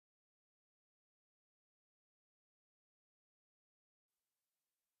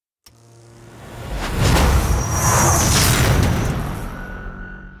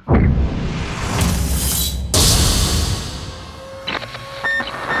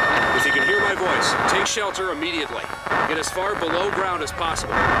Please, take shelter immediately. Get as far below ground as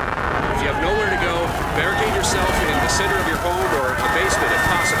possible. If you have nowhere to go, barricade yourself in the center of your home or a basement if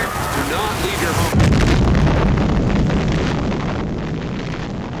possible. Do not leave your home.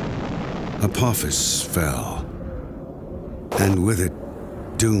 Apophis fell, and with it,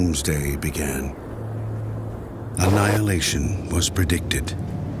 doomsday began. Annihilation was predicted,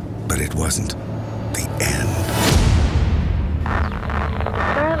 but it wasn't the end.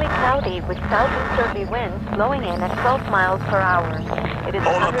 Thoroughly cloudy with southeasterly winds blowing in at 12 miles per hour. It is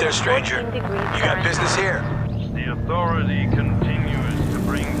Hold up there, stranger. You got business here. The authority continues to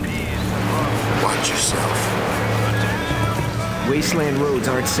bring peace across. Watch yourself. Wasteland roads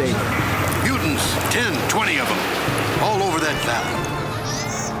aren't safe. Mutants, 10, 20 of them. All over that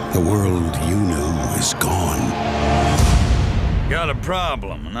valley. The world you knew is gone. Got a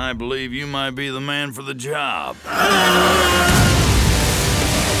problem, and I believe you might be the man for the job.